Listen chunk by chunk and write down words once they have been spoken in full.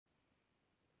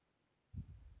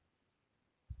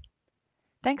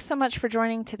Thanks so much for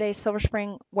joining today's Silver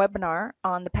Spring webinar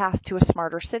on the path to a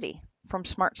smarter city, from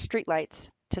smart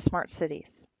streetlights to smart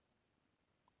cities.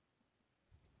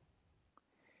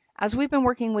 As we've been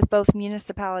working with both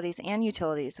municipalities and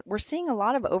utilities, we're seeing a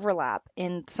lot of overlap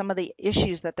in some of the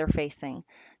issues that they're facing,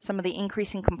 some of the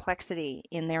increasing complexity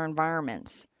in their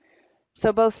environments.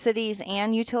 So both cities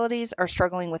and utilities are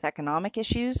struggling with economic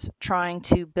issues, trying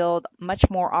to build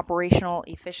much more operational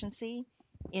efficiency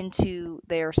into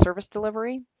their service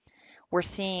delivery. We're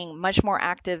seeing much more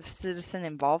active citizen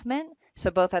involvement,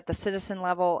 so both at the citizen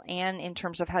level and in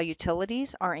terms of how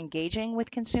utilities are engaging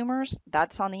with consumers,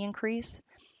 that's on the increase.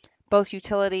 Both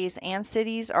utilities and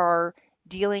cities are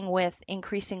dealing with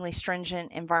increasingly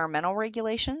stringent environmental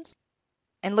regulations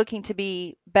and looking to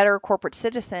be better corporate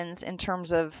citizens in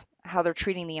terms of how they're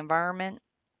treating the environment.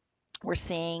 We're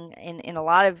seeing in a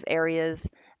lot of areas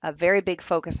a very big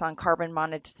focus on carbon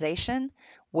monetization,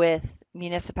 with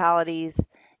municipalities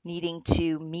needing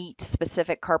to meet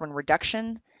specific carbon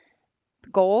reduction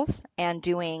goals and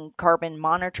doing carbon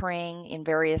monitoring in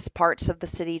various parts of the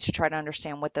city to try to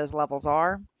understand what those levels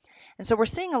are. And so we're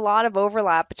seeing a lot of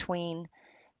overlap between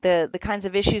the kinds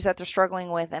of issues that they're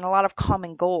struggling with and a lot of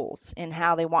common goals in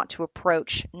how they want to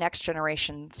approach next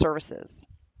generation services.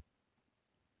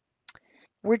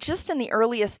 We're just in the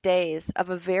earliest days of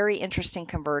a very interesting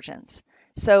convergence.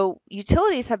 So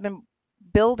utilities have been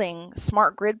building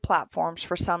smart grid platforms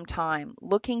for some time,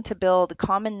 looking to build a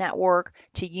common network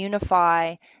to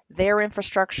unify their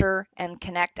infrastructure and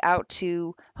connect out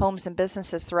to homes and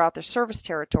businesses throughout their service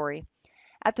territory.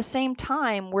 At the same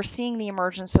time, we're seeing the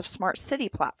emergence of smart city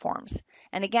platforms,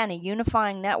 and again, a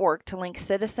unifying network to link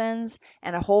citizens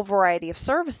and a whole variety of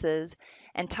services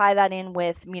and tie that in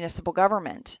with municipal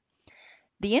government.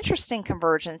 The interesting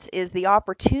convergence is the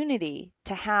opportunity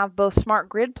to have both smart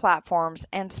grid platforms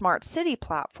and smart city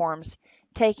platforms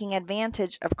taking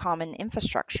advantage of common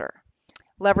infrastructure,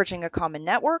 leveraging a common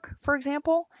network, for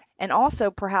example, and also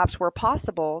perhaps where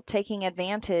possible, taking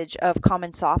advantage of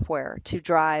common software to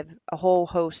drive a whole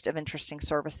host of interesting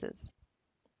services.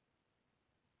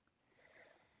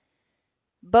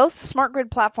 Both smart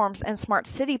grid platforms and smart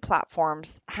city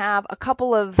platforms have a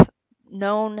couple of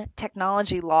known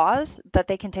technology laws that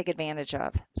they can take advantage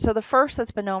of. So the first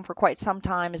that's been known for quite some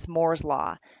time is Moore's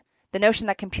law, the notion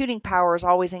that computing power is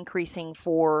always increasing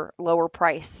for lower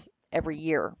price every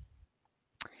year.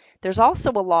 There's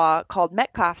also a law called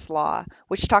Metcalfe's law,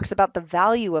 which talks about the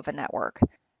value of a network.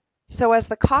 So as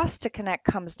the cost to connect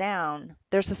comes down,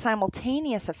 there's a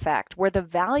simultaneous effect where the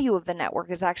value of the network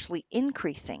is actually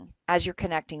increasing as you're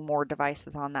connecting more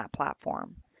devices on that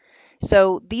platform.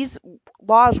 So these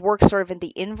laws work sort of in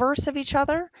the inverse of each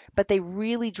other, but they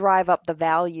really drive up the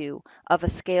value of a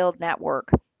scaled network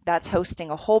that's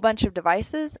hosting a whole bunch of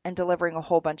devices and delivering a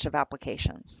whole bunch of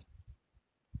applications.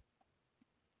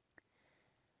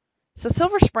 So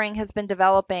Silver Spring has been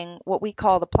developing what we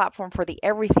call the platform for the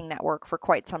everything network for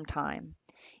quite some time.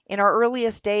 In our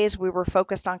earliest days, we were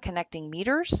focused on connecting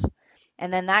meters,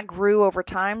 and then that grew over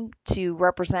time to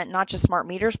represent not just smart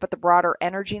meters, but the broader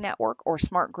energy network or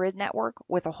smart grid network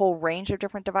with a whole range of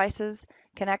different devices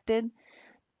connected.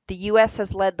 The US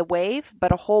has led the wave,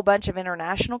 but a whole bunch of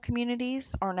international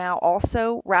communities are now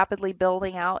also rapidly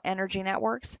building out energy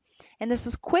networks. And this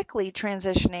is quickly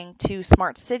transitioning to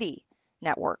smart city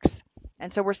networks.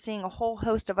 And so we're seeing a whole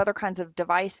host of other kinds of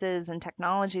devices and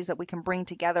technologies that we can bring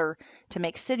together to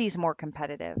make cities more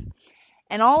competitive.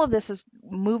 And all of this is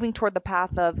moving toward the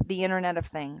path of the Internet of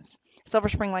Things. Silver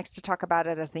Spring likes to talk about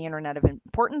it as the Internet of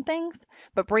Important Things,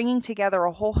 but bringing together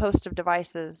a whole host of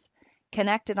devices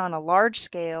connected on a large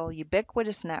scale,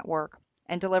 ubiquitous network,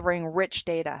 and delivering rich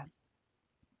data.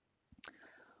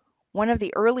 One of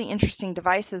the early interesting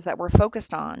devices that we're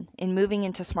focused on in moving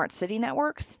into smart city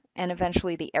networks and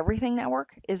eventually the everything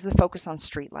network is the focus on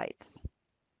streetlights.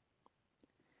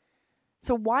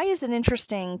 So why is it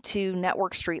interesting to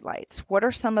network streetlights? What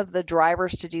are some of the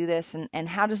drivers to do this, and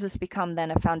how does this become then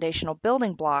a foundational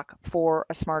building block for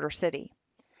a smarter city?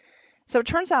 So it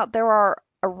turns out there are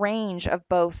a range of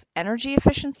both energy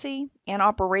efficiency and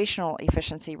operational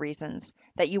efficiency reasons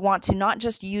that you want to not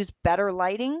just use better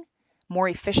lighting, more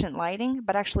efficient lighting,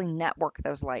 but actually network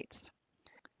those lights.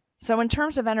 So in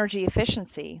terms of energy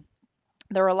efficiency,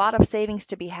 there are a lot of savings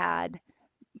to be had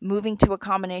moving to a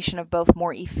combination of both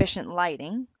more efficient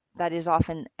lighting, that is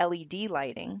often LED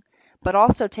lighting, but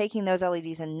also taking those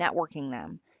LEDs and networking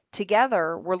them.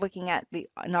 Together, we're looking at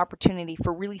an opportunity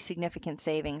for really significant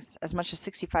savings, as much as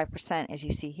 65%, as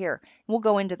you see here. We'll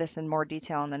go into this in more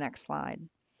detail on the next slide.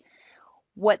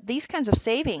 What these kinds of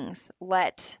savings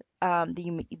let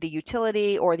the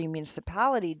utility or the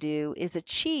municipality do is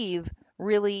achieve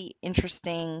really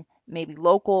interesting, maybe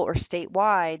local or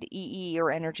statewide EE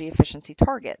or energy efficiency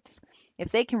targets. If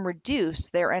they can reduce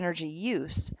their energy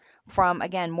use from,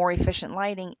 again, more efficient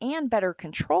lighting and better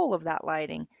control of that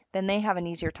lighting, then they have an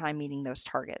easier time meeting those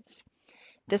targets.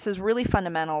 This is really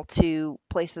fundamental to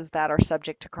places that are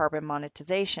subject to carbon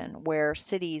monetization, where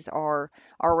cities are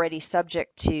already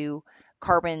subject to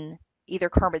either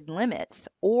carbon limits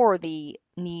or the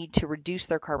need to reduce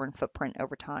their carbon footprint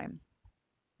over time.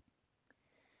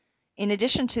 In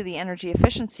addition to the energy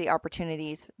efficiency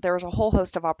opportunities, there is a whole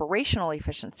host of operational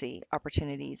efficiency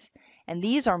opportunities, and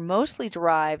these are mostly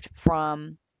derived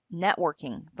from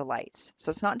networking the lights. So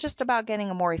it's not just about getting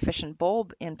a more efficient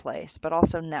bulb in place, but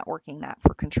also networking that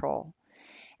for control.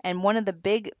 And one of the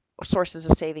big sources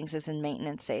of savings is in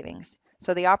maintenance savings.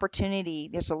 So the opportunity,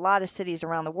 there's a lot of cities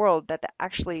around the world that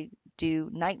actually do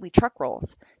nightly truck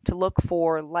rolls to look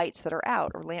for lights that are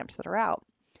out or lamps that are out.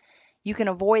 You can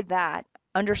avoid that,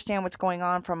 understand what's going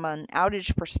on from an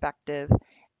outage perspective,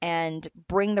 and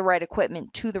bring the right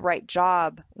equipment to the right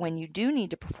job when you do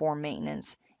need to perform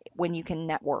maintenance, when you can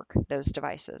network those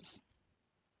devices.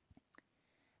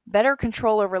 Better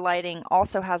control over lighting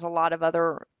also has a lot of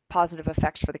other positive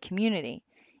effects for the community.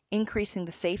 Increasing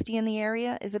the safety in the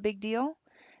area is a big deal.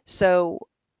 So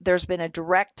there's been a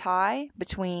direct tie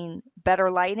between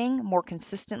better lighting, more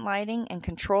consistent lighting, and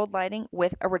controlled lighting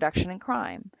with a reduction in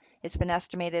crime. It's been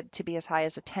estimated to be as high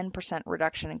as a 10%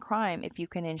 reduction in crime if you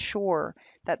can ensure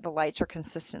that the lights are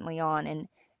consistently on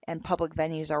and public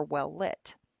venues are well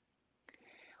lit.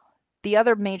 The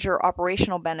other major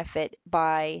operational benefit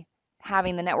by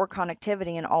having the network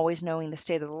connectivity and always knowing the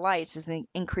state of the lights is the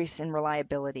increase in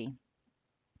reliability.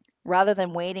 Rather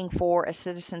than waiting for a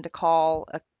citizen to call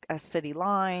a city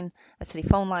line, a city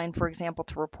phone line, for example,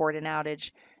 to report an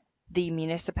outage, the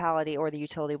municipality or the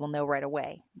utility will know right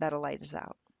away that a light is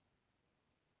out.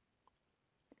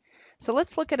 So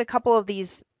let's look at a couple of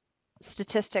these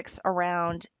statistics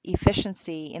around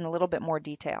efficiency in a little bit more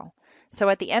detail. So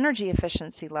at the energy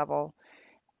efficiency level,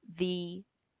 the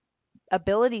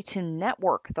ability to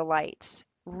network the lights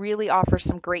really offers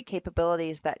some great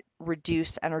capabilities that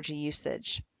reduce energy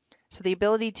usage. So the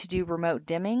ability to do remote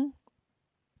dimming,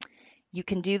 you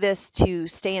can do this to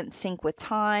stay in sync with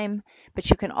time, but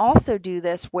you can also do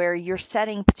this where you're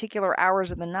setting particular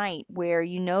hours of the night where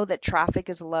you know that traffic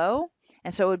is low,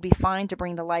 and so it would be fine to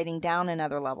bring the lighting down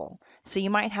another level. So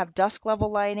you might have dusk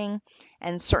level lighting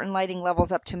and certain lighting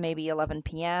levels up to maybe 11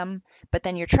 p.m., but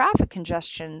then your traffic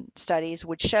congestion studies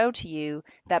would show to you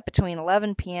that between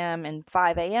 11 p.m. and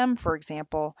 5 a.m., for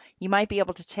example, you might be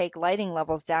able to take lighting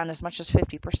levels down as much as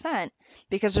 50%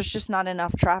 because there's just not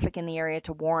enough traffic in the area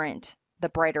to warrant the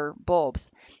brighter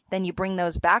bulbs. Then you bring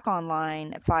those back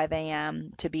online at 5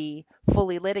 a.m. to be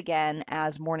fully lit again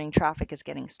as morning traffic is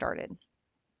getting started.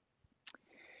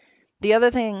 The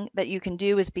other thing that you can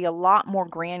do is be a lot more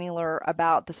granular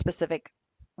about the specific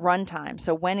runtime.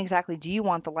 So when exactly do you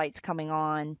want the lights coming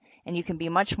on? And you can be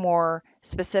much more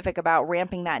specific about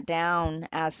ramping that down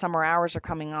as summer hours are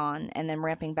coming on and then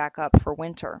ramping back up for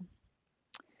winter.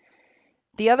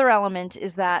 The other element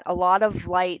is that a lot of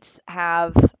lights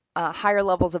have higher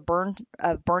levels of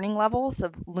burning levels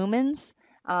of lumens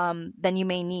than you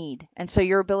may need. And so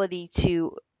your ability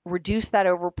to reduce that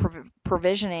over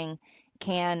provisioning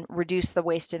can reduce the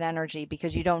wasted energy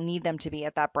because you don't need them to be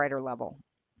at that brighter level.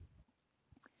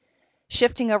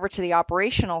 Shifting over to the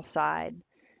operational side,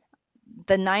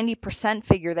 the 90%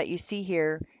 figure that you see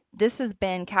here, this has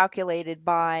been calculated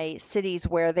by cities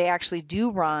where they actually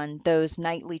do run those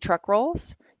nightly truck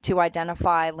rolls to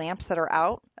identify lamps that are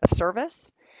out of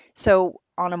service. So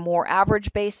on a more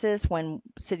average basis, when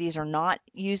cities are not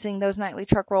using those nightly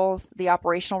truck rolls, the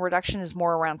operational reduction is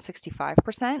more around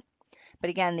 65%. But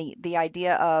again, the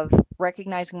idea of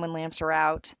recognizing when lamps are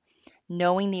out,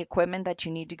 knowing the equipment that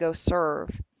you need to go serve,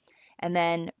 and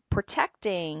then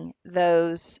protecting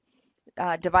those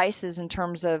devices in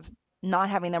terms of not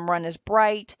having them run as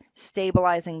bright,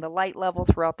 stabilizing the light level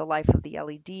throughout the life of the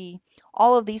LED.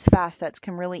 All of these facets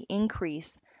can really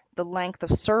increase the length of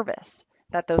service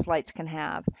that those lights can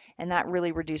have, and that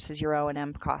really reduces your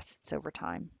O&M costs over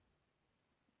time.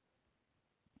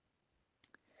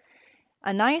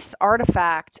 A nice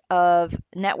artifact of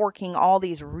networking all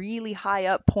these really high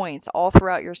up points all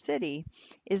throughout your city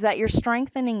is that you're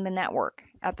strengthening the network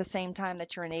at the same time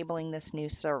that you're enabling this new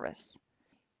service.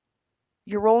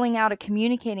 You're rolling out a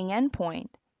communicating endpoint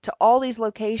to all these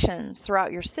locations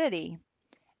throughout your city,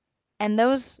 and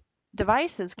those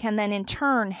devices can then in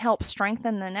turn help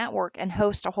strengthen the network and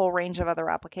host a whole range of other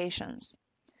applications.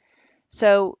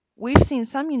 So we've seen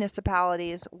some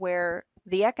municipalities where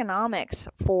the economics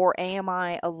for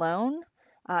AMI alone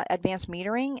advanced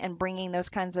metering and bringing those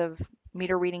kinds of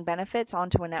meter reading benefits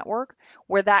onto a network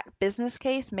where that business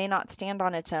case may not stand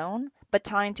on its own, but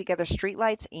tying together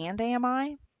streetlights and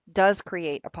AMI does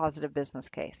create a positive business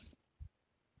case.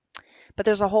 But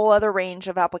there's a whole other range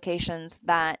of applications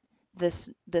that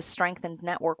this strengthened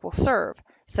network will serve.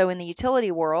 So in the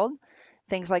utility world,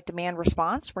 things like demand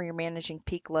response, where you're managing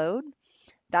peak load,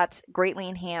 that's greatly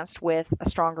enhanced with a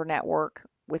stronger network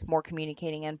with more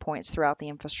communicating endpoints throughout the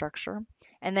infrastructure.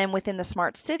 And then within the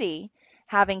smart city,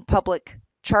 having public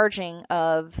charging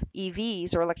of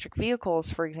EVs or electric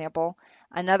vehicles, for example,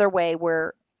 another way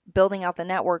where building out the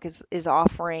network is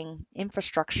offering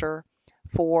infrastructure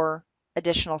for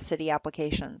additional city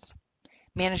applications.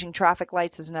 Managing traffic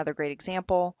lights is another great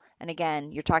example. And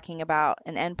again, you're talking about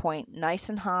an endpoint nice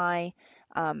and high,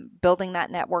 building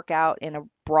that network out in a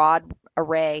broad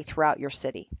array throughout your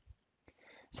city.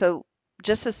 So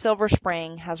just as Silver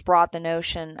Spring has brought the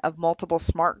notion of multiple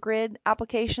smart grid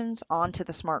applications onto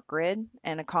the smart grid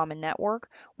and a common network,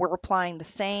 we're applying the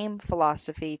same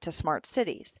philosophy to smart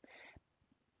cities.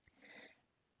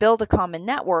 Build a common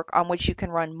network on which you can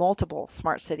run multiple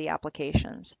smart city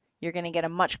applications. You're going to get a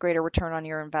much greater return on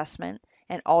your investment,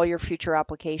 and all your future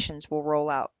applications will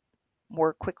roll out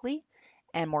more quickly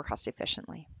and more cost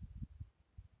efficiently.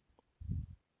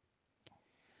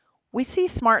 We see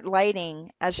smart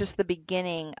lighting as just the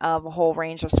beginning of a whole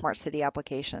range of smart city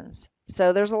applications.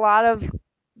 So there's a lot of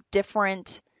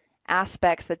different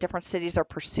aspects that different cities are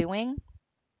pursuing,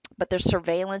 but there's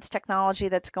surveillance technology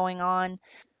that's going on.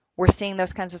 We're seeing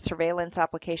those kinds of surveillance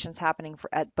applications happening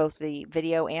at both the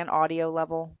video and audio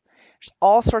level. There's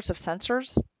all sorts of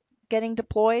sensors getting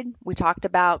deployed. We talked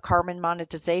about carbon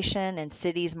monetization and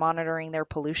cities monitoring their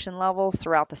pollution levels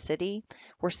throughout the city.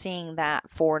 We're seeing that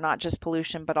for not just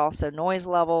pollution, but also noise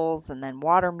levels and then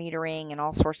water metering and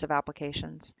all sorts of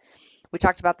applications. We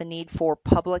talked about the need for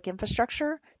public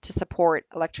infrastructure to support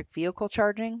electric vehicle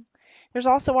charging. There's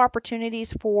also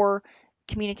opportunities for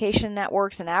communication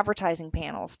networks and advertising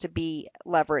panels to be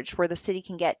leveraged where the city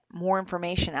can get more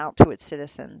information out to its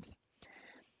citizens.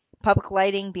 Public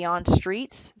lighting beyond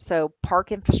streets, so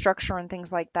park infrastructure and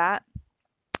things like that,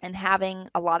 and having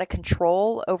a lot of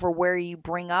control over where you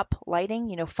bring up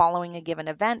lighting, following a given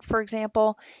event, for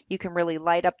example, you can really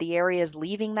light up the areas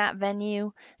leaving that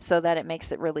venue so that it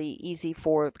makes it really easy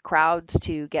for the crowds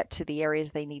to get to the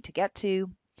areas they need to get to.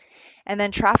 And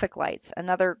then traffic lights,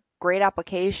 another great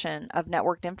application of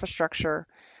networked infrastructure.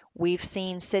 We've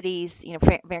seen cities,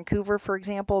 Vancouver, for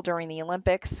example, during the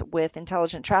Olympics with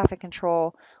intelligent traffic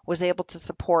control was able to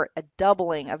support a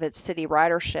doubling of its city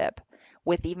ridership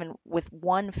with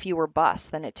one fewer bus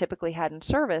than it typically had in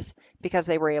service because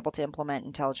they were able to implement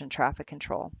intelligent traffic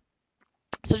control.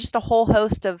 So just a whole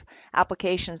host of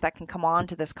applications that can come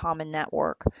onto this common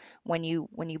network when you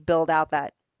build out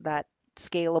that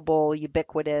scalable,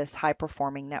 ubiquitous,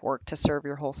 high-performing network to serve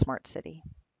your whole smart city.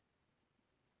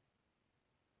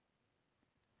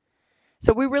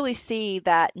 So we really see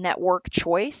that network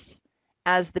choice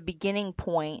as the beginning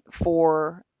point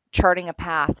for charting a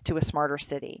path to a smarter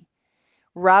city.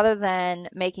 Rather than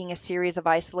making a series of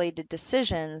isolated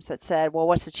decisions that said, well,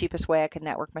 what's the cheapest way I could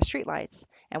network my streetlights?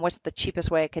 And what's the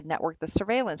cheapest way I could network the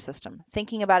surveillance system?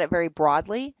 Thinking about it very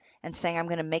broadly and saying I'm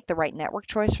going to make the right network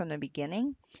choice from the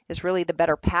beginning is really the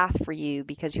better path for you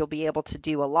because you'll be able to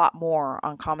do a lot more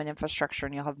on common infrastructure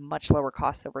and you'll have much lower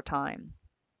costs over time.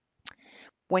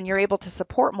 When you're able to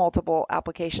support multiple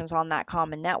applications on that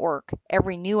common network,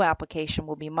 every new application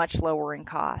will be much lower in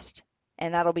cost.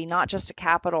 And that'll be not just a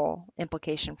capital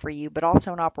implication for you, but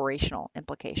also an operational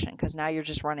implication because now you're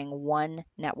just running one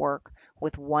network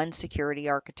with one security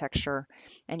architecture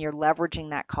and you're leveraging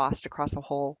that cost across a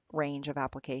whole range of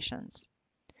applications.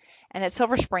 And at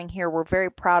Silver Spring here, we're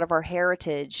very proud of our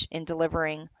heritage in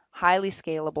delivering highly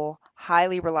scalable,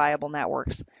 highly reliable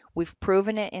networks. We've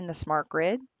proven it in the smart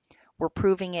grid. We're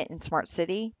proving it in smart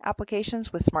city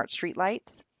applications with smart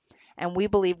streetlights. And we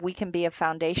believe we can be a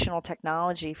foundational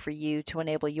technology for you to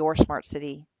enable your smart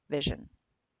city vision.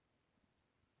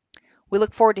 We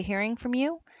look forward to hearing from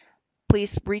you.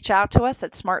 Please reach out to us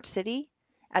at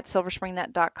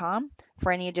smartcity@silverspringnet.com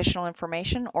for any additional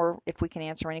information or if we can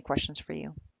answer any questions for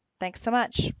you. Thanks so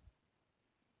much.